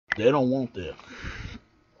They don't want that.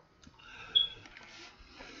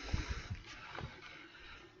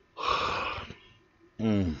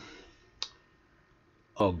 Mm.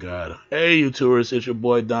 Oh God. Hey, you tourists, it's your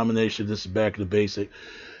boy Domination. This is Back to the Basic.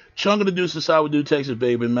 Chunk of the Deuce is how we do Texas,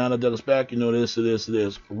 baby. Mount Douglas back, you know this, it is, it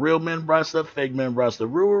is. Real men wrestler, fake men wrestler,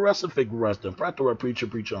 real wrestler, fake wrestler. Practical preacher,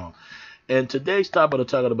 preach on. And today's topic I'm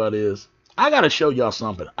talking about is I gotta show y'all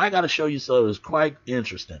something. I gotta show you something that's quite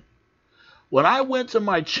interesting. When I went to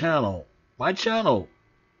my channel analytics,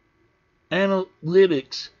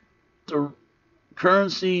 the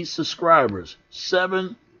currency subscribers,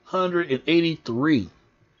 783.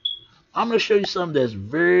 I'm gonna show you something that's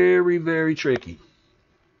very, very tricky.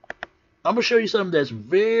 I'm gonna show you something that's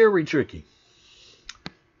very tricky.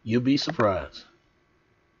 You'll be surprised.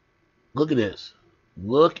 Look at this.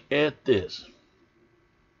 Look at this.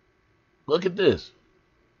 Look at this.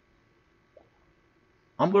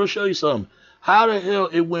 I'm gonna show you something. How the hell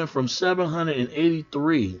it went from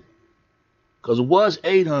 783, because it was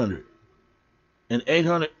 800 and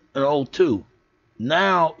 802.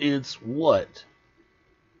 Now it's what?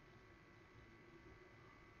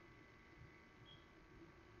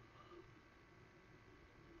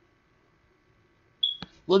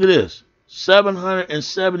 Look at this.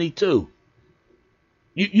 772.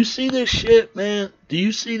 You see this shit, man? Do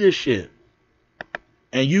you see this shit?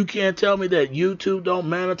 And you can't tell me that YouTube don't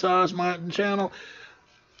monetize my channel?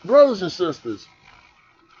 Brothers and sisters,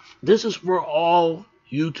 this is for all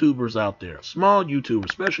YouTubers out there. Small YouTubers,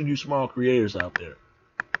 especially you small creators out there.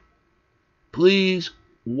 Please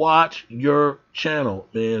watch your channel,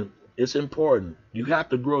 man. It's important. You have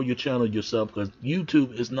to grow your channel yourself because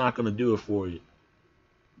YouTube is not going to do it for you.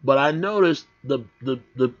 But I noticed the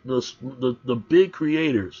big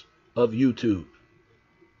creators of YouTube,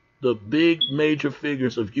 the big major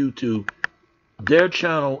figures of YouTube, their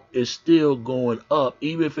channel is still going up.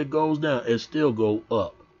 Even if it goes down, it still go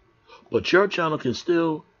up. But your channel can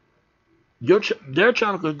still, their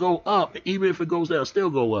channel can go up. Even if it goes down,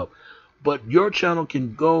 still go up. But your channel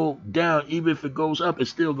can go down. Even if it goes up, it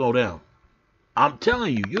still go down. I'm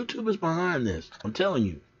telling you, YouTube is behind this. I'm telling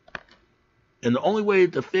you. And the only way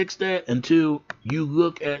to fix that until you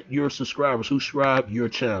look at your subscribers who subscribe your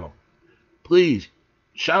channel. Please,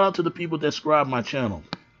 shout out to the people that subscribe my channel.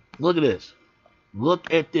 Look at this.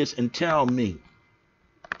 Look at this and tell me.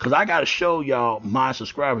 Because I got to show y'all my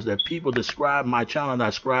subscribers that people that subscribe my channel and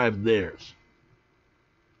I subscribe theirs.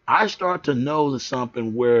 I start to know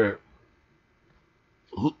something where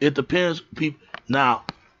it depends. People. Now,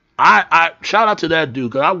 I shout out to that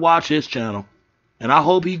dude because I watch his channel. And I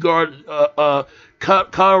hope he guard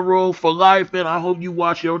Cairo for life, man. I hope you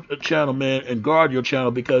watch your channel, man, and guard your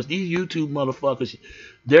channel because these YouTube motherfuckers,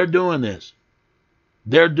 they're doing this.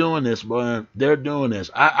 They're doing this, man. They're doing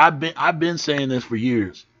this. I've been saying this for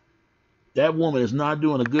years. That woman is not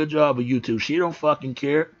doing a good job of YouTube. She don't fucking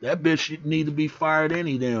care. That bitch need to be fired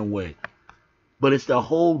any damn way. But it's the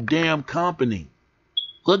whole damn company.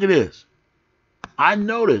 Look at this. I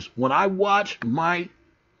noticed when I watch my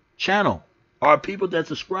channel, are people that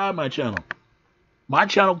subscribe my channel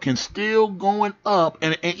can still going up,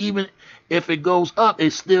 and even if it goes up,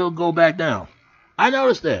 it still go back down. I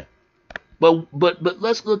noticed that. But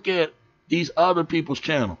let's look at these other people's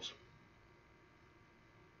channels.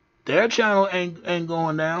 Their channel ain't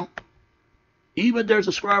going down. Even their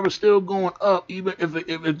subscribers still going up. Even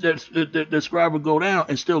if their subscriber go down,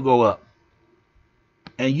 it still go up.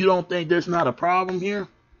 And you don't think there's not a problem here?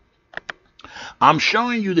 I'm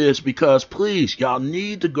showing you this because, please, y'all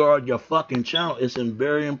need to guard your fucking channel. It's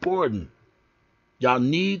very important. Y'all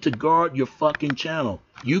need to guard your fucking channel.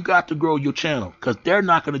 You got to grow your channel because they're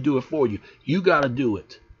not going to do it for you. You got to do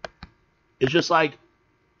it. It's just like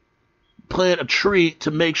plant a tree to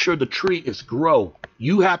make sure the tree is grow.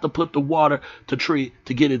 You have to put the water to tree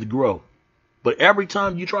to get it to grow. But every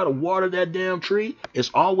time you try to water that damn tree, it's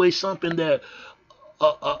always something that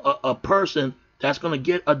a person that's gonna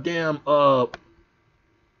get a damn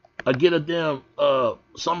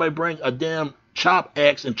somebody bring a damn chop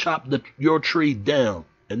axe and chop your tree down.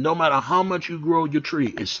 And no matter how much you grow your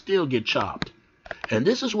tree, it still get chopped. And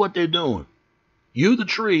this is what they're doing. You the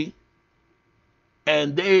tree,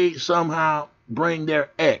 and they somehow bring their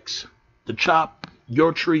axe to chop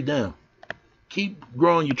your tree down. Keep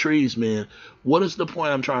growing your trees, man. What is the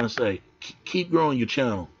point I'm trying to say? Keep growing your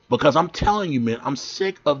channel. Because I'm telling you, man, I'm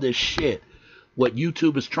sick of this shit. What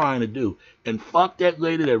YouTube is trying to do. And fuck that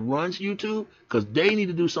lady that runs YouTube, because they need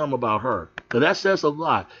to do something about her. Because that says a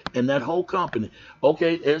lot. And that whole company.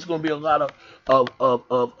 Okay, there's going to be a lot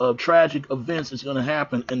of tragic events that's going to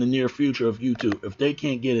happen in the near future of YouTube if they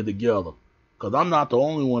can't get it together. Because I'm not the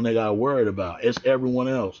only one they got worried about. It's everyone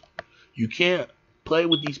else. You can't play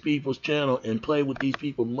with these people's channel and play with these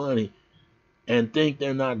people's money and think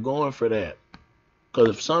they're not going for that. Because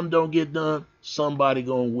if some don't get done, somebody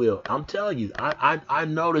gonna will. I'm telling you, I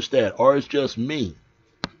noticed that, or it's just me.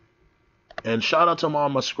 And shout out to all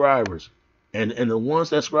my subscribers. And the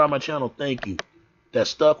ones that subscribe my channel, thank you. That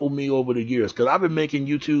stuck with me over the years. Because I've been making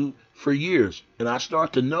YouTube for years. And I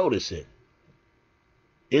start to notice it.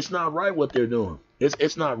 It's not right what they're doing.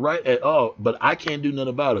 It's not right at all. But I can't do nothing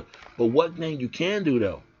about it. But one thing you can do,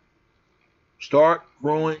 though. Start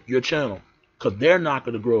growing your channel. Because they're not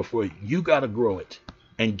going to grow it for you. You got to grow it.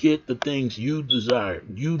 And get the things you desire.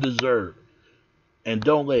 You deserve. And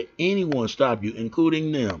don't let anyone stop you,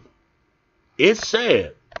 including them. It's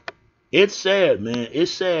sad. It's sad, man.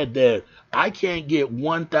 It's sad that I can't get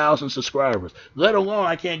 1,000 subscribers. Let alone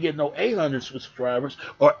I can't get no 800 subscribers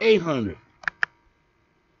or 800.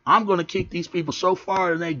 I'm going to kick these people so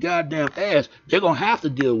far in their goddamn ass, they're going to have to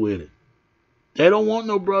deal with it. They don't want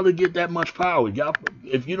no brother to get that much power. Y'all,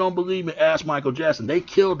 if you don't believe me, ask Michael Jackson. They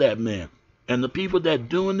killed that man. And the people that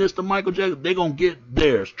doing this to Michael Jackson, they're going to get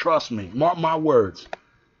theirs. Trust me. Mark my words.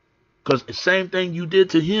 Because the same thing you did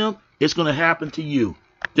to him, it's going to happen to you.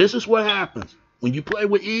 This is what happens. When you play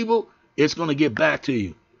with evil, it's going to get back to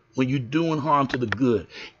you. When you're doing harm to the good.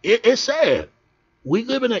 It's sad. We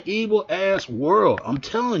live in an evil-ass world. I'm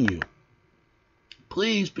telling you.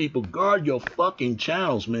 Please, people, guard your fucking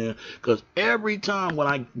channels, man. Because every time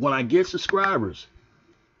when I get subscribers,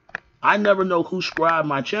 I never know who subscribed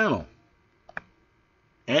my channel.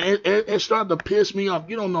 And it started to piss me off.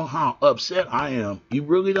 You don't know how upset I am. You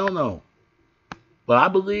really don't know. But I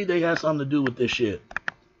believe they had something to do with this shit.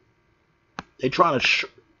 They trying to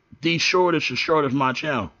de-shortage my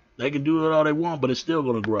channel. They can do it all they want, but it's still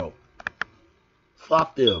going to grow.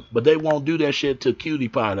 Fuck them. But they won't do that shit to Cutie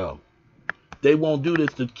Pie, though. They won't do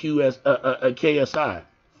this to KSI.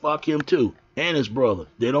 Fuck him, too. And his brother.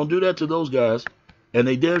 They don't do that to those guys. And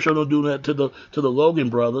they damn sure don't do that to the Logan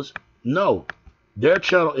brothers. No. Their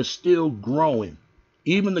channel is still growing.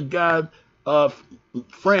 Even the guy,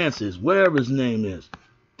 Francis, whatever his name is.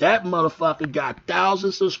 That motherfucker got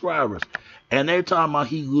 1,000 subscribers. And they're talking about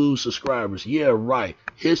he lose subscribers. Yeah, right.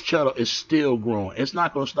 His channel is still growing. It's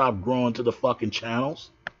not going to stop growing to the fucking channels.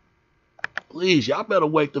 Please, y'all better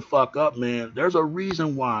wake the fuck up, man. There's a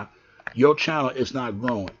reason why your channel is not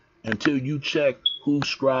growing until you check who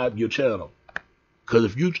subscribed your channel. Because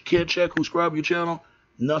if you can't check who subscribed your channel,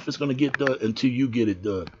 nothing's going to get done until you get it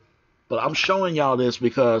done. But I'm showing y'all this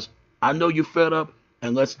because I know you're fed up,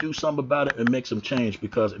 and let's do something about it and make some change.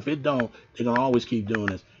 Because if it don't, they're going to always keep doing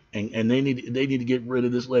this. And they need to get rid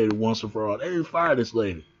of this lady once and for all. They need to fire this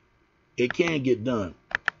lady. It can't get done.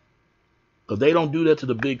 Because they don't do that to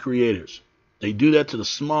the big creators. They do that to the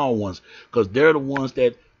small ones. Because they're the ones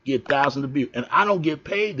that get thousands of views. And I don't get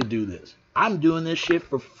paid to do this. I'm doing this shit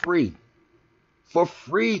for free. For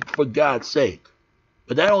free, for God's sake.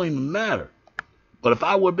 But that don't even matter. But if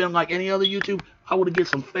I would have been like any other YouTube, I would have get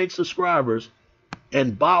some fake subscribers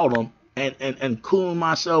and bought them and cool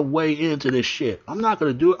myself way into this shit. I'm not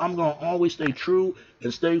going to do it. I'm going to always stay true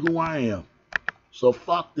and stay who I am. So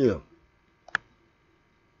fuck them.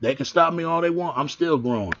 They can stop me all they want. I'm still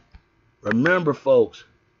growing. Remember, folks,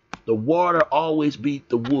 the water always beat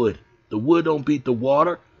the wood. The wood don't beat the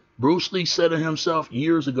water. Bruce Lee said it himself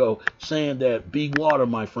years ago, saying that be water,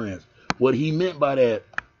 my friends. What he meant by that,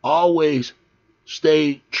 always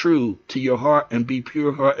stay true to your heart and be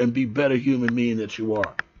pure heart and be better human being that you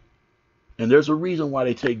are. And there's a reason why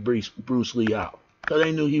they take Bruce Lee out. Because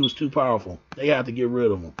they knew he was too powerful. They had to get rid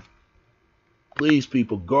of him. Please,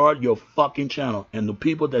 people, guard your fucking channel. And the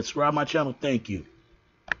people that subscribe my channel, thank you.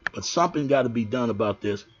 But something got to be done about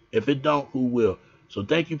this. If it don't, who will? So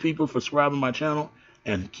thank you, people, for subscribing my channel.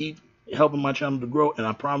 And keep helping my channel to grow. And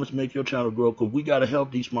I promise to make your channel grow. Because we got to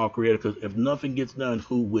help these small creators. Because if nothing gets done,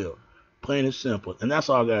 who will? Plain and simple. And that's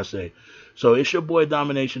all I got to say. So it's your boy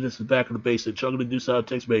Domination. This is Back of the Basic. Chugga the Deuce out of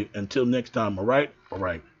Text, baby. Until next time, all right? All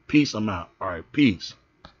right. Peace. I'm out. All right. Peace.